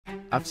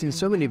I've seen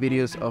so many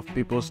videos of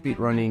people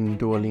speedrunning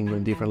Duolingo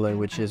in different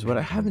languages, but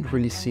I haven't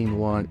really seen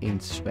one in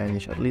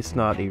Spanish, at least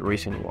not a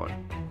recent one.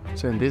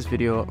 So in this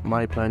video,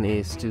 my plan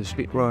is to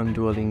speedrun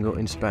Duolingo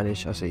in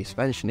Spanish as a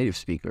Spanish native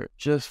speaker.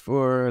 Just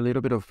for a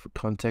little bit of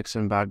context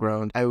and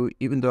background,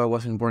 even though I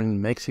wasn't born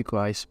in Mexico,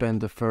 I spent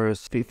the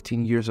first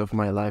 15 years of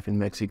my life in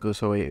Mexico.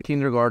 So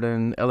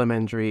kindergarten,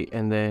 elementary,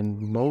 and then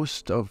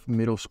most of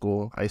middle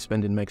school I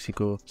spent in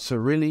Mexico. So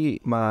really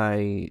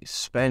my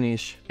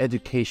Spanish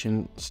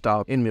education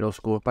stopped in middle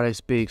school, but I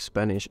speak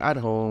Spanish at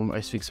home. I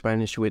speak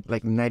Spanish with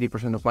like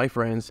 90% of my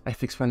friends. I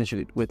speak Spanish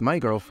with my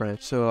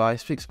girlfriend. So I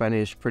speak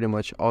Spanish pretty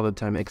much all the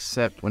time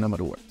except when I'm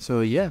at work. So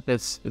yeah,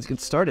 let's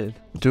get started.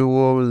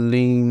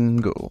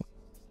 Duolingo.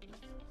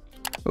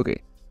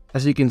 Okay,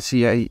 as you can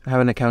see, I have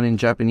an account in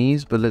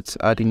Japanese, but let's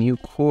add a new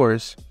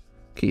course.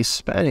 Okay,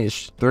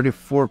 Spanish,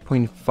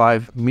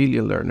 34.5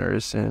 million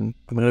learners, and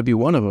I'm gonna be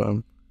one of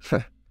them.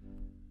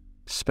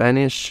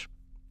 Spanish.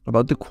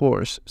 About the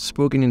course,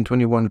 spoken in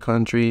 21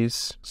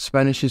 countries.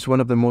 Spanish is one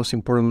of the most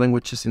important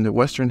languages in the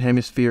Western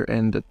Hemisphere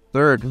and the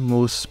third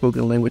most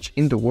spoken language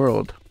in the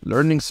world.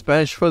 Learning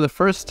Spanish for the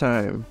first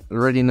time.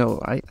 Already know.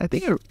 I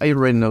think I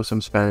already know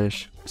some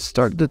Spanish.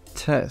 Start the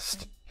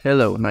test.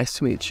 Hello, nice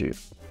to meet you.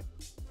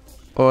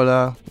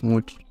 Hola,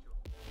 mucho.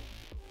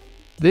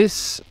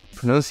 This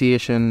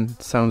pronunciation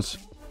sounds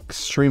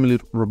extremely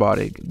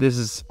robotic. This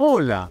is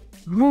Hola,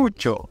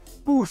 mucho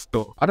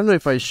gusto. I don't know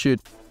if I should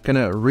kind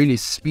of really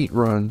speed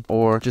run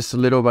or just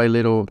little by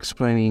little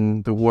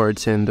explaining the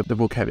words and the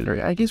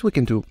vocabulary. I guess we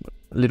can do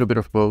a little bit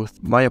of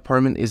both. My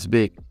apartment is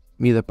big.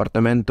 Mi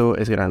departamento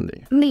es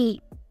grande.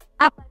 Mi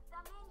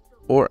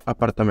Or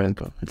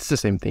apartamento. It's the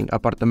same thing.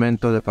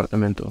 Apartamento,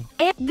 departamento.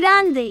 es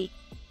grande.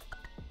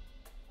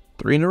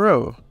 3 in a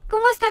row.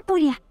 ¿Cómo está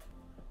Julia?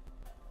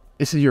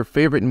 This is your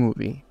favorite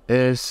movie.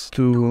 Es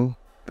tu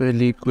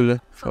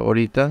película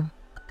favorita?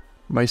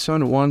 My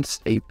son wants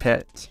a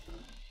pet.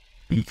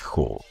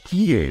 Hijo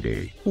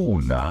quiere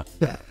una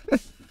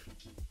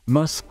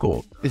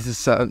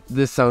mascota.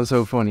 This sounds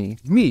so funny.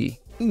 Mi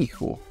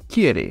hijo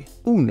quiere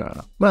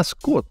una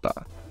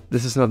mascota.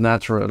 This is not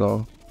natural at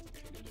all.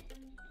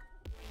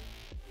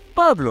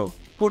 Pablo,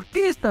 ¿por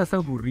qué estás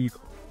aburrido?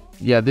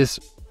 Yeah, this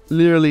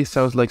literally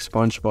sounds like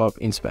SpongeBob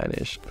in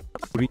Spanish.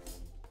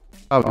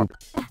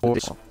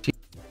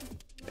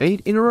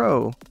 8 in a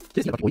row.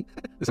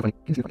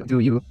 Do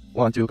you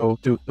want to go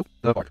to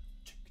the park?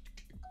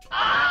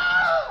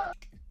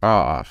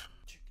 Ah,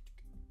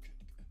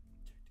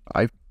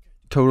 I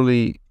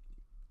totally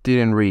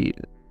didn't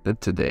read that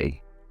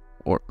today.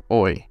 Or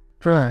hoy.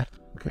 Right.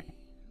 Okay.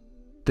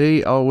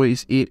 They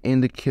always eat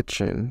in the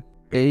kitchen.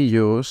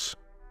 Ellos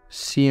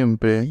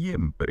siempre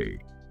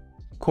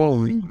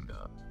comen.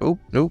 Oh,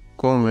 no,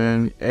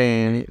 comen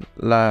en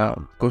la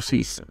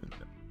cocina.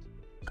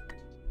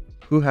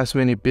 Who has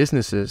many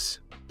businesses?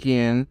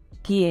 ¿Quién?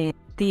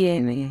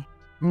 Tiene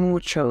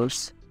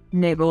muchos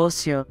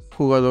negocios.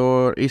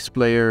 Jugador is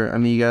player,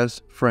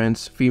 amigas,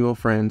 friends, female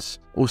friends.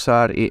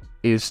 Usar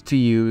is to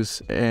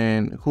use,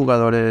 and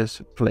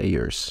jugadores,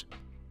 players.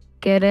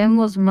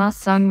 Queremos más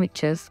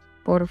sándwiches,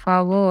 por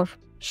favor.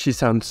 She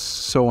sounds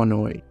so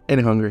annoyed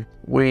and hungry.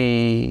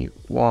 We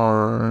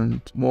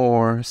want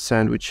more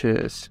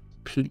sandwiches,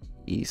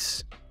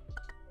 please.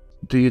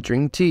 Do you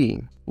drink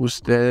tea?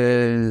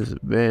 Ustedes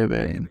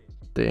beben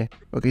té.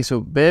 Okay, so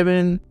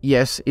beben,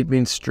 yes, it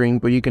means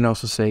drink, but you can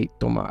also say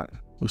tomar.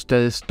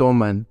 Ustedes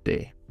toman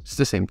té. It's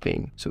the same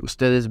thing. So,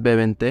 ustedes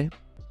beben té.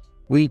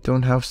 We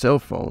don't have cell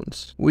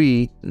phones.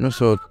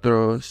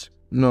 Nosotros,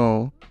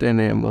 no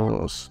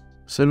tenemos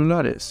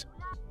celulares.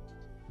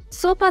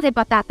 Sopa de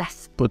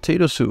patatas.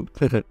 Potato soup.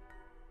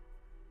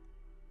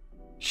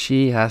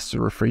 She has 2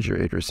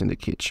 refrigerators in the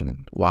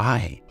kitchen.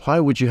 Why? Why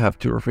would you have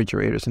 2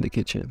 refrigerators in the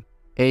kitchen?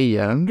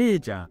 Ella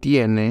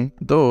tiene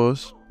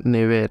 2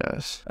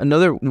 neveras.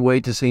 Another way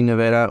to say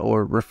nevera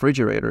or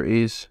refrigerator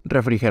is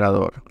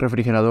refrigerador.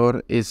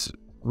 Refrigerador is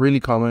really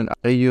common.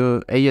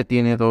 Ella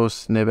tiene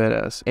 2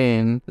 neveras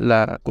en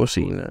la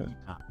cocina.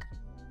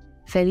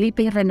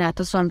 Felipe y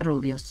Renato son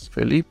rubios.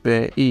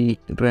 Felipe y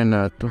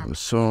Renato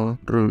son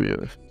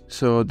rubios.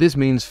 So this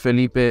means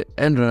Felipe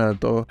and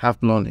Renato have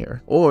blonde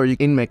hair. Or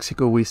in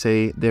Mexico we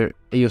say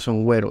ellos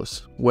son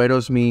güeros.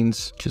 Güeros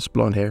means just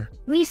blonde hair.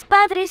 Mis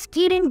padres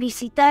quieren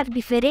visitar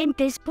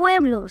diferentes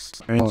pueblos.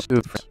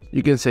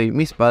 You can say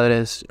mis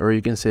padres or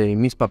you can say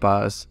mis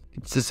papás.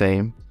 It's the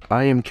same.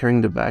 I am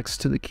carrying the bags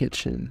to the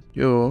kitchen.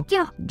 Yo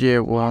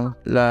llevo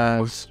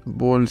las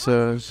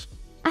bolsas.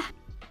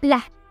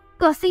 La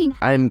cocina.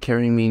 I'm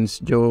carrying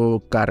means yo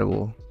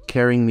cargo.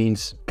 Carrying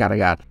means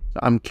cargar.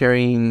 I'm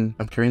carrying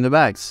the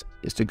bags.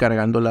 Estoy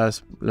cargando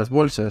las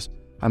bolsas.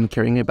 I'm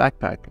carrying a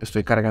backpack.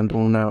 Estoy cargando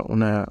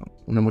una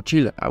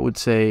mochila. I would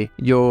say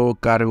yo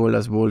cargo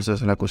las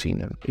bolsas en la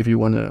cocina. If you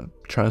want to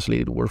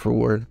translate it word for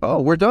word.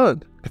 Oh, we're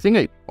done. I think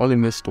I only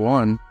missed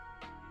one.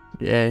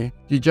 Yay.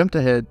 You jumped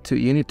ahead to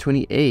unit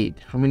 28.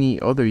 How many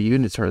other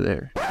units are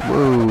there?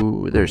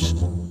 Whoa, there's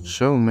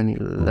so many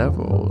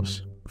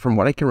levels. From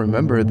what I can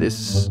remember,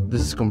 this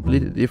is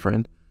completely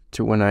different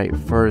to when I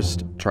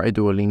first tried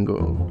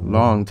Duolingo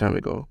long time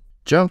ago.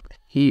 Jump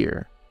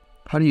here.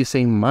 How do you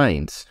say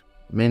minds?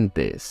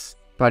 Mentes.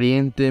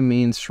 Pariente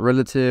means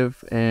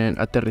relative, and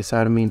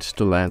aterrizar means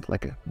to land,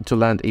 to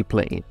land a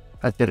plane.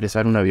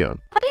 Aterrizar un avión.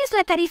 ¿Cuál es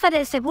la tarifa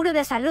del seguro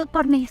de salud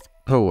por mes?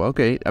 Oh,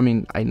 okay. I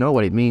mean, I know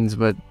what it means,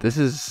 but this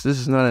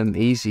is not an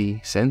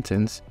easy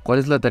sentence. ¿Cuál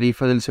es la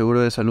tarifa del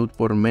seguro de salud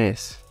por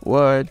mes?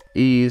 What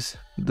is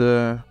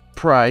the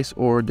price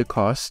or the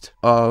cost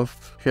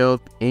of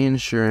health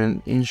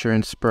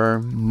insurance per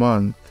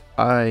month?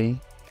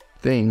 I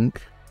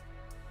think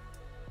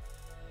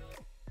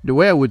the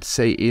way I would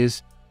say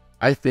is,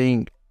 I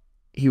think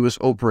he was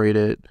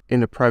operated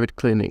in a private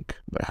clinic.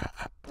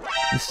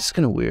 This is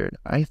kind of weird.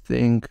 I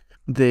think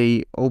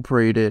they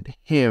operated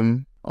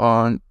him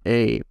on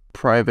a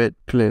private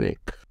clinic.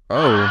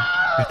 Oh,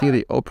 I think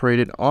they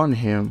operated on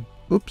him.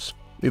 Oops.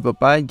 Mi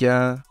papá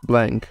ya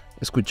blank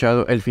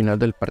escuchado el final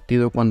del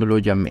partido cuando lo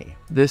llamé.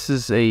 This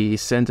is a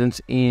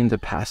sentence in the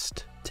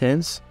past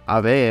tense.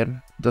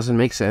 Haber doesn't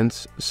make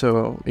sense.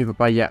 So mi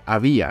papá ya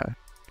había.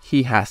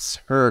 He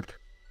has heard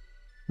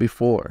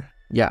before.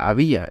 Ya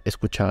había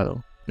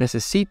escuchado.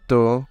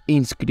 Necesito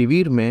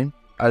inscribirme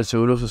al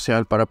seguro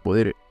social para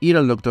poder ir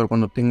al doctor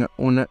cuando tenga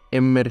una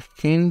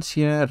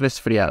emergencia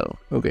resfriado.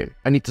 Okay,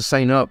 I need to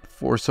sign up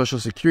for Social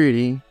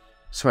Security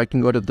so I can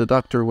go to the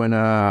doctor when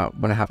I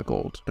have a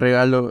cold.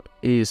 Regalo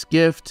is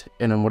gift.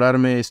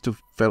 Enamorarme is to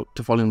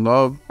fall in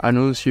love.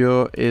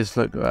 Anuncio is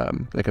like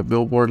a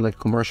billboard, like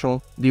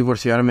commercial.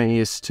 Divorciarme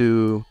is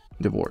to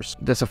divorce.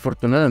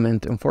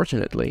 Desafortunadamente,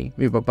 unfortunately,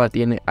 mi papá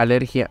tiene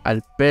alergia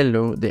al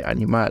pelo de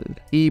animal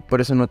y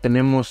por eso no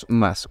tenemos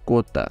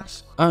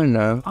mascotas.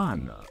 Ana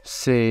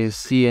se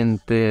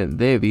siente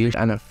débil.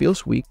 Ana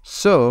feels weak,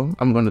 so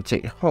I'm gonna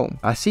take it home.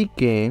 Así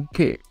que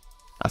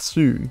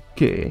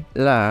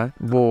la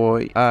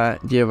voy a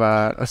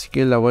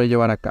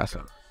llevar a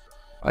casa.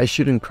 I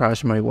shouldn't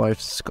crash my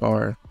wife's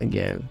car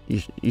again.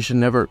 You should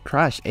never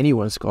crash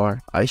anyone's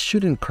car. I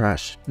shouldn't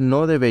crash.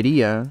 No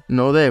debería,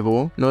 no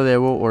debo,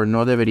 or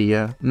no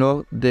debería,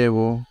 no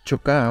debo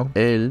chocar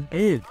el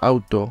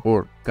auto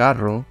o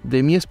carro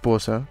de mi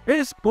esposa.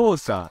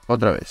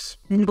 Otra vez.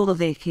 No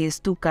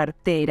dejes tu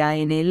cartera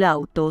en el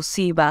auto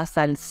si vas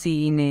al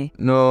cine.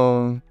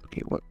 No.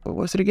 Okay, what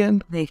was it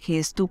again?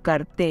 Dejes tu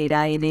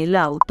cartera en el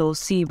auto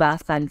si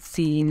vas al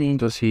cine.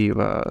 Si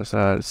vas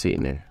al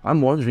cine.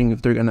 I'm wondering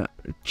if they're gonna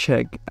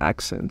check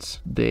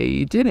accents.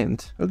 They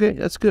didn't. Okay,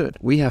 that's good.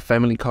 We have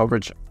family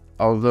coverage,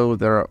 although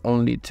there are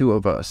only two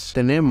of us.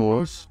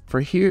 Tenemos.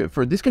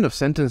 For this kind of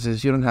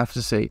sentences, you don't have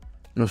to say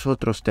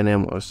nosotros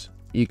tenemos.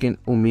 You can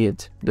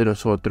omit the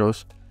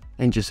nosotros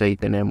and just say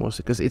tenemos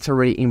because it's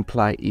already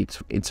implied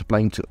it's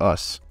applying to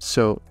us.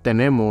 So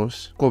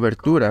tenemos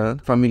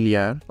cobertura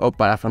familiar o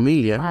para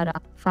familia. Para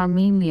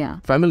familia.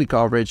 Family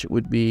coverage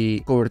would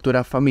be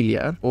cobertura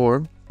familiar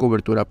or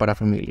cobertura para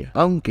familia.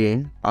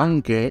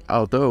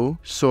 Although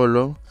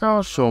solo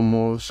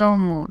somos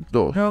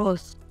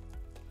dos.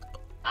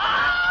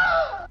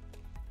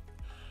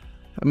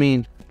 I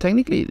mean,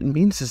 technically, it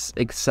means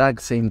the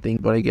exact same thing,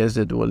 but I guess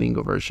the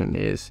Duolingo version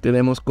is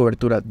tenemos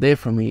cobertura de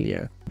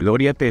familia.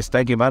 Gloria te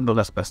está llevando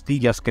las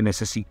pastillas que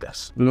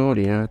necesitas.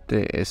 Gloria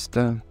te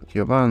está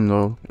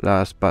llevando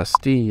las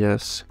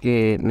pastillas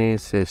que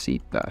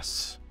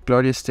necesitas.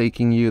 Gloria's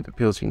taking you the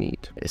pills you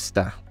need.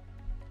 Está.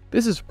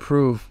 This is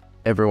proof,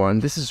 everyone.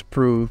 This is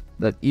proof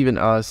that even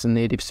us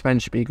native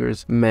Spanish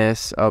speakers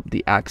mess up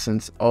the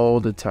accents all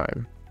the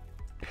time.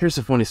 Here's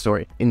a funny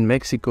story. In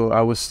Mexico,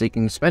 I was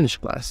taking Spanish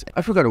class.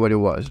 I forgot what it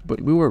was,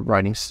 but we were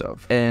writing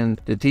stuff. And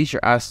the teacher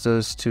asked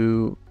us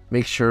to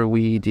make sure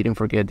we didn't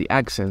forget the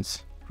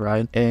accents,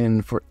 right?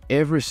 And for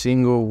every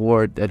single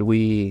word that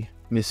we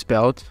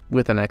misspelled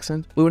with an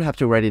accent, we would have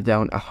to write it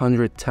down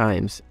 100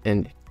 times.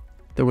 And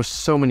there were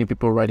so many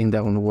people writing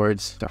down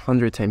words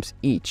 100 times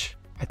each.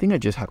 I think I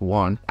just had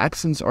one.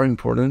 Accents are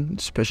important,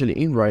 especially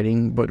in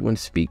writing, but when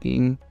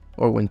speaking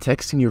or when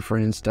texting your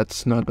friends,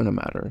 that's not gonna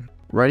matter.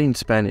 Writing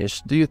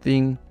Spanish, do you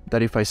think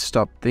that if I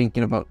stop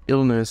thinking about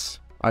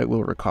illness, I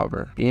will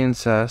recover?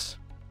 Piensas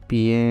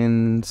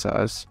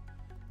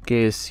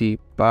que si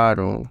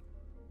paro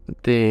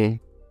de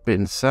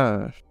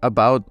pensar.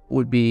 About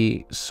would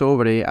be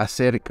sobre,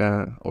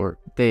 acerca, or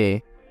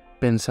de.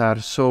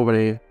 Pensar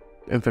sobre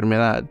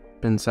enfermedad.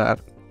 Pensar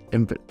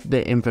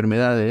de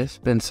enfermedades.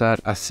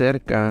 Pensar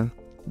acerca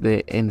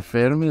de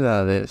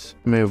enfermedades.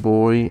 Me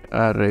voy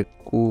a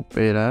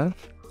recuperar.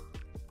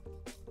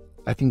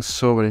 I think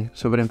sobre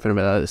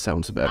enfermedades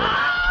sounds better.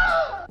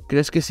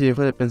 ¿Crees que si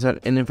dejo de pensar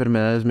en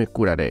enfermedades me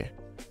curaré?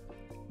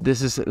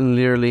 This is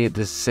literally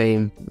the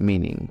same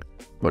meaning.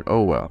 But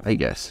oh well, I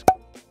guess.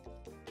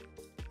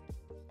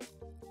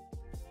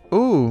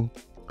 Ooh,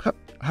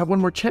 have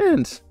one more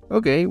chance.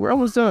 Okay, we're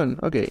almost done.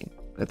 Okay,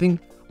 I think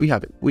we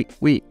have it.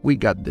 We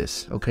got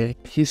this, okay?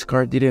 His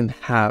car didn't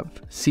have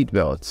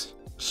seatbelts.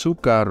 Su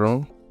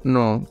carro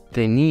no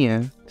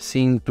tenía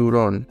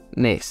cinturones.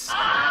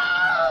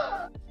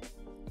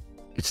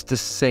 It's the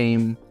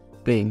same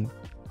thing.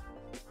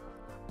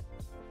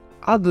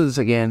 I'll do this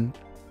again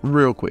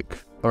real quick,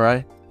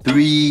 alright?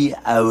 3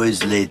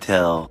 hours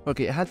later.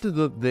 Okay, I had to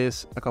do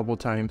this a couple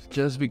times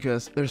just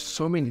because there's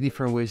so many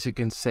different ways you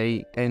can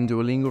say, and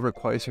Duolingo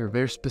requires a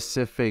very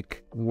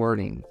specific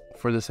wording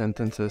for the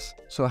sentences.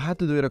 So I had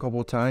to do it a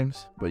couple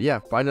times, but yeah,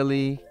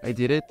 finally I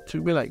did it. It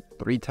took me like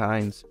 3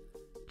 times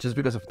just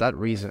because of that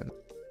reason.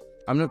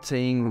 I'm not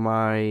saying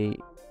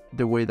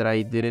the way that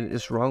I did it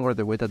is wrong or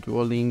the way that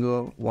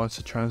Duolingo wants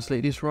to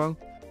translate is wrong.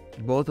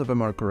 Both of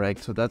them are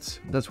correct, so that's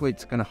why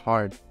it's kind of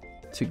hard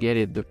to get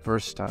it the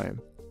first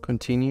time.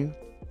 Continue.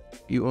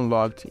 You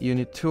unlocked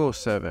unit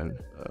 207.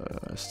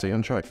 Stay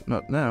on track.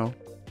 Not now.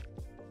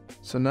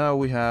 So now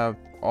we have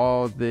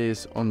all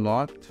this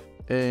unlocked,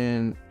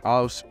 and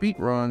I'll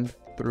speedrun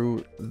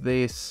through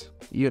this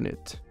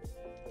unit.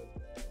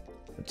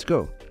 Let's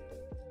go.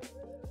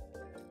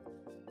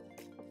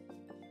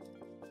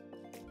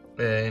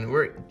 And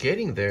we're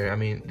getting there. I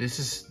mean, this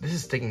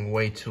is taking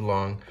way too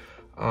long.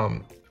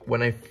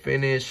 When I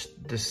finished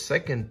the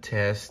second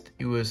test,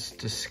 it was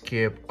to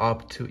skip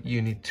up to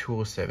unit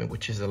 207,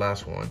 which is the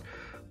last one.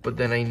 But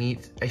then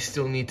I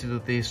still need to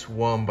do this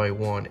one by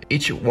one.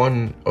 Each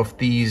one of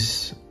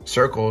these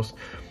circles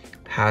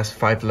has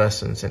 5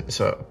 lessons, and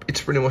so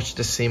it's pretty much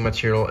the same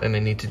material, and I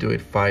need to do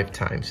it 5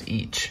 times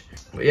each.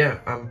 But yeah,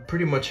 I'm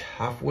pretty much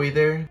halfway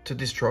there to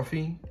this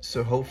trophy,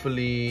 so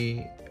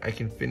hopefully I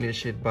can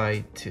finish it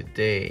by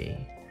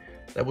today.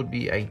 That would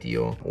be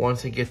ideal.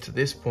 Once I get to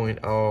this point,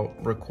 I'll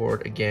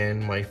record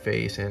again my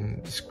face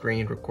and the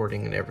screen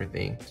recording and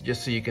everything,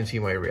 just so you can see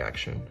my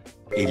reaction.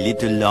 A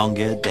little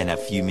longer than a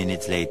few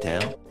minutes later.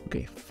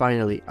 Okay,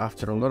 finally,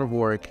 after a lot of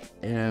work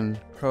and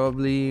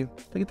probably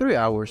like 3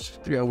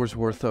 hours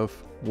worth of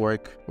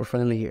work, we're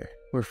finally here.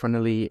 We're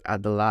finally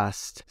at the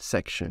last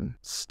section.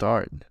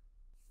 Start.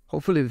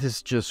 Hopefully this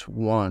is just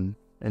 1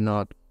 and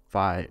not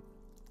 5.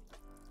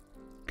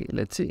 Okay,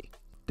 let's see.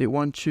 They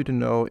want you to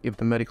know if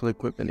the medical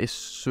equipment is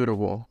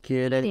suitable.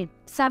 Quiere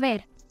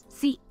Saber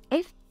si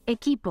el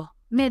equipo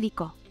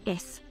médico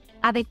es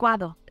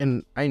adecuado.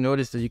 And I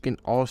noticed that you can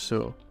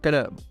also kind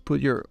of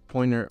put your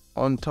pointer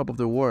on top of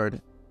the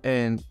word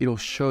and it'll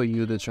show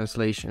you the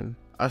translation.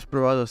 ¿Has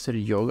probado hacer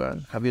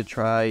yoga? Have you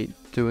tried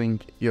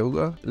doing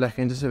yoga? La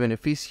gente se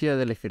beneficia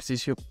del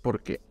ejercicio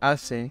porque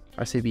hace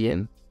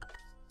bien.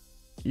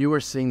 You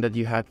were saying that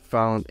you had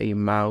found a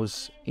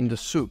mouse in the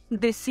soup.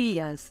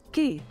 Decías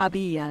que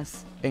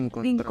habías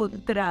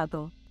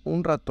encontrado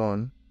un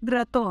ratón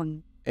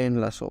en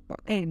la sopa.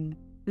 En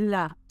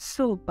la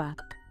sopa.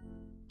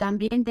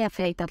 ¿También te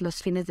afeitas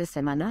los fines de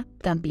semana?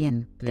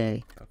 También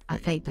te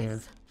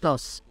afeitas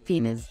los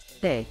fines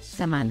de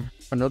semana.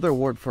 Another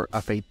word for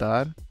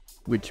afeitar,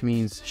 which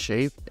means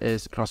shave,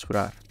 is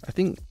rasurar. I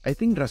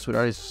think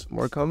rasurar is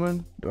more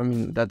common. I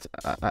mean, that's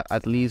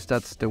at least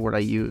that's the word I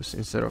use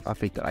instead of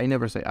afeitar. I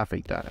never say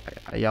afeitar.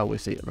 I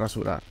always say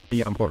rasurar.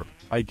 Y amor,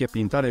 hay que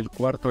pintar el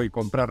cuarto y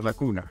comprar la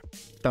cuna.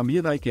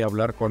 También hay que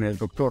hablar con el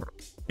doctor.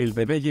 El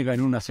bebé llega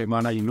en una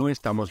semana y no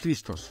estamos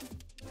listos.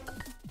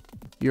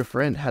 Your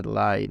friend had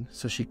lied,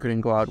 so she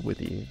couldn't go out with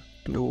you.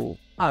 Tu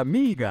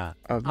amiga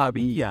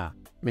había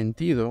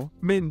mentido.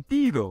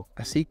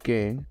 Así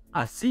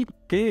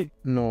que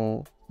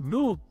no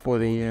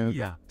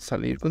podía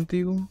salir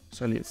contigo.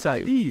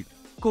 Salir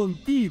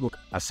contigo.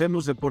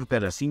 Hacemos deporte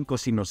a las 5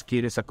 si nos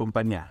quieres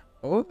acompañar.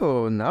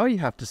 Oh, now you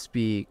have to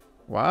speak.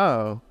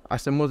 Wow.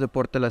 Hacemos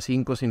deporte a las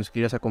 5 si nos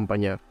quieres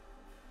acompañar.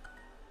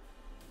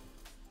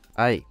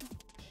 Ay,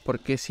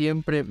 porque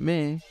siempre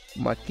me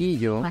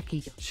maquillo.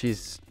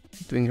 She's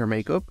doing her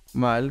makeup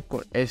mal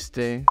con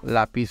este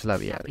lápiz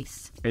labial.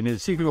 En el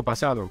siglo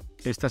pasado,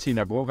 esta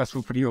sinagoga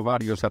sufrió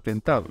varios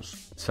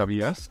atentados.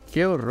 ¿Sabías?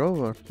 ¡Qué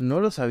horror! No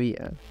lo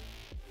sabía.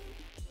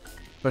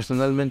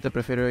 Personalmente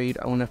prefiero ir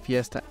a una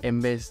fiesta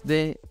en vez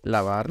de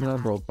lavar la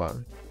ropa.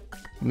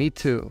 Me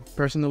too.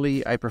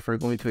 Personally, I prefer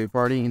going to a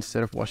party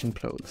instead of washing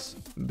clothes.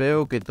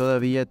 Veo que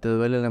todavía te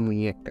duele la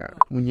muñeca.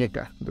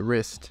 The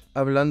wrist.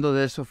 Hablando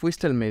de eso,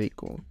 fuiste al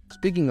médico.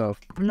 Speaking of.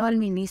 ¿Habló el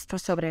ministro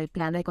sobre el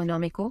plan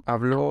económico?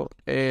 Habló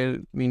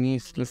el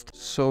ministro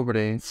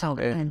sobre el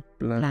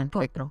plan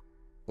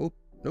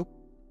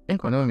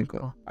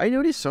económico. I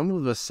noticed some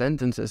of the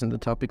sentences and the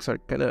topics are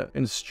kind of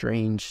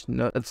strange.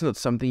 No, that's not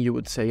something you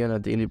would say on a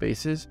daily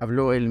basis.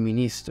 Habló el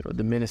ministro,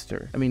 the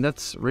minister. I mean,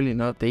 that's really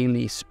not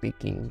daily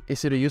speaking.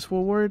 Is it a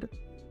useful word?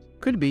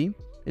 Could be.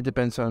 It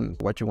depends on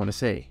what you want to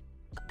say.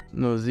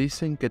 Nos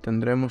dicen que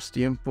tendremos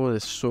tiempo de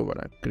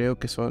sobra. Creo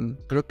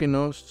que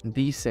nos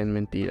dicen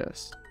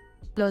mentiras.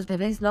 Los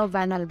bebés no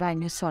van al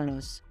baño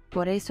solos.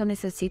 Por eso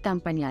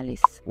necesitan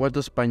pañales. What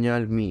does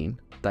pañal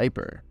mean?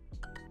 Diaper.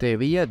 Te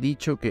había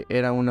dicho que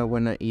era una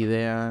buena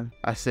idea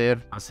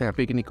hacer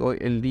picnic hoy.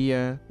 El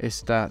día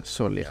está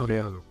soleado.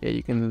 Yeah,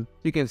 you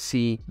can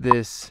see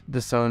the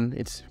sun.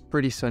 It's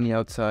pretty sunny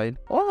outside.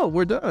 Oh,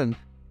 we're done.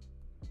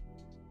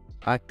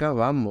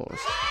 Acabamos.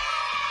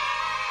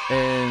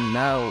 And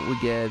now we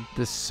get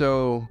the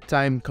so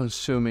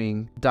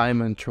time-consuming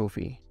diamond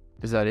trophy.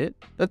 Is that it?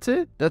 That's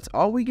it? That's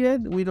all we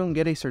get? We don't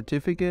get a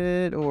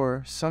certificate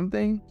or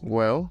something?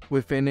 Well,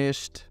 we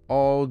finished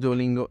all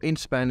Duolingo in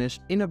Spanish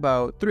in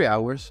about 3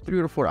 hours,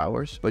 3 or 4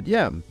 hours. But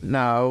yeah,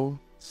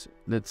 now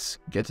let's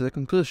get to the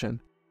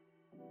conclusion.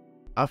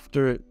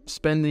 After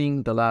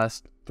spending the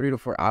last 3 to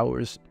 4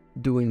 hours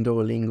doing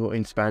Duolingo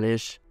in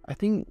Spanish, I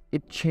think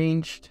it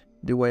changed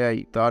the way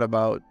I thought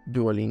about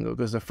Duolingo,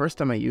 because the first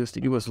time I used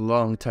it, it was a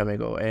long time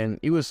ago and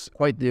it was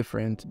quite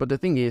different. But the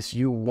thing is,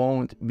 you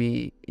won't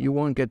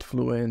get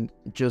fluent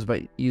just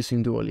by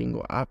using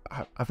Duolingo.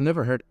 I've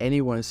never heard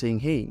anyone saying,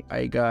 hey,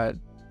 I got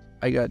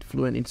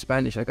fluent in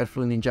Spanish, I got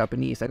fluent in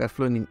Japanese, I got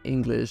fluent in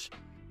English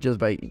just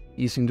by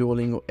using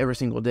Duolingo every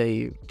single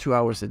day, 2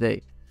 hours a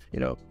day,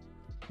 you know.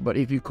 But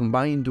if you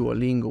combine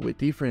Duolingo with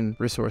different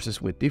resources,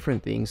 with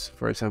different things,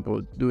 for example,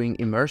 doing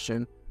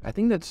immersion, I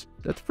think that's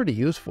pretty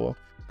useful.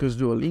 Because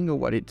Duolingo,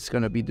 what it's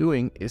going to be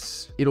doing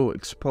is it'll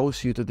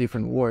expose you to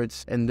different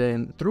words, and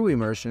then through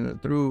immersion,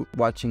 through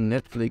watching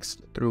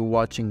Netflix, through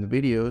watching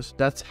videos,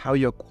 that's how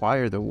you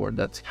acquire the word.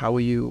 That's how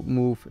you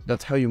move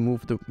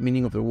the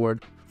meaning of the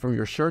word from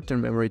your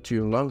short-term memory to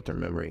your long-term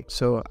memory.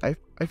 So I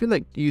feel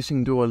like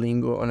using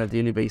Duolingo on a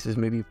daily basis,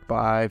 maybe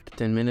 5 to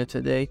 10 minutes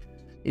a day,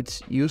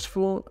 it's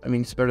useful. I mean,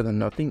 it's better than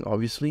nothing,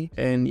 obviously.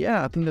 And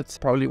yeah, I think that's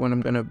probably what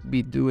I'm gonna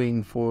be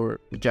doing for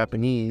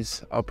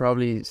Japanese. I'll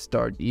probably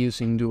start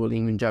using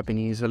Duolingo in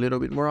Japanese a little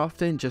bit more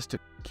often, just to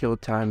kill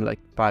time, like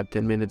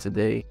 5-10 minutes a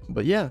day.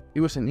 But yeah,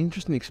 it was an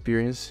interesting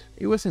experience.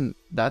 It wasn't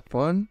that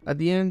fun at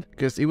the end,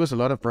 because it was a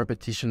lot of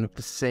repetition of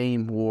the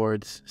same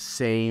words,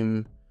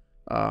 same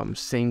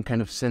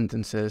kind of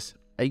sentences.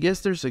 I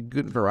guess there's a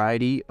good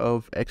variety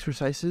of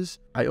exercises.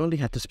 I only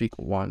had to speak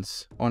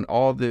once. On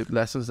all the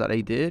lessons that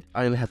I did,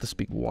 I only had to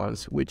speak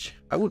once, which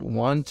I would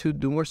want to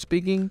do more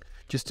speaking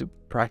just to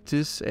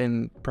practice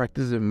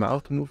the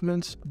mouth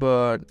movements.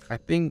 But I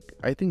think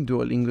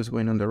Duolingo is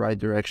going on the right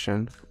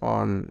direction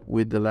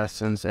with the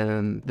lessons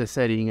and the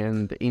setting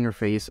and the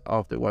interface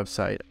of the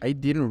website. I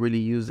didn't really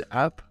use the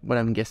app, but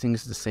I'm guessing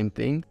it's the same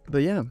thing.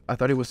 But yeah, I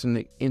thought it was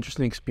an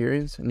interesting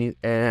experience.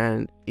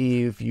 And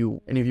if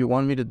you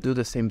want me to do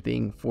the same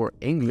thing for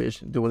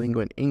English,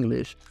 Duolingo in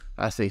English,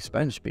 as a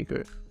Spanish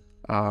speaker,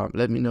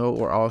 let me know.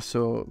 Or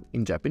also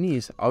in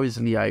Japanese.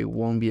 Obviously I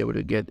won't be able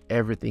to get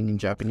everything in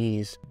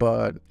Japanese,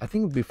 but I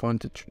think it would be fun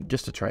to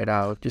just to try it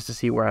out, just to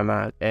see where I'm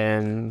at.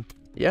 And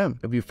yeah,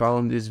 if you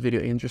found this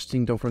video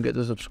interesting, don't forget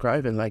to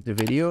subscribe and like the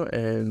video,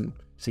 and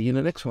see you in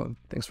the next one.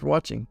 Thanks for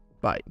watching.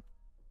 Bye.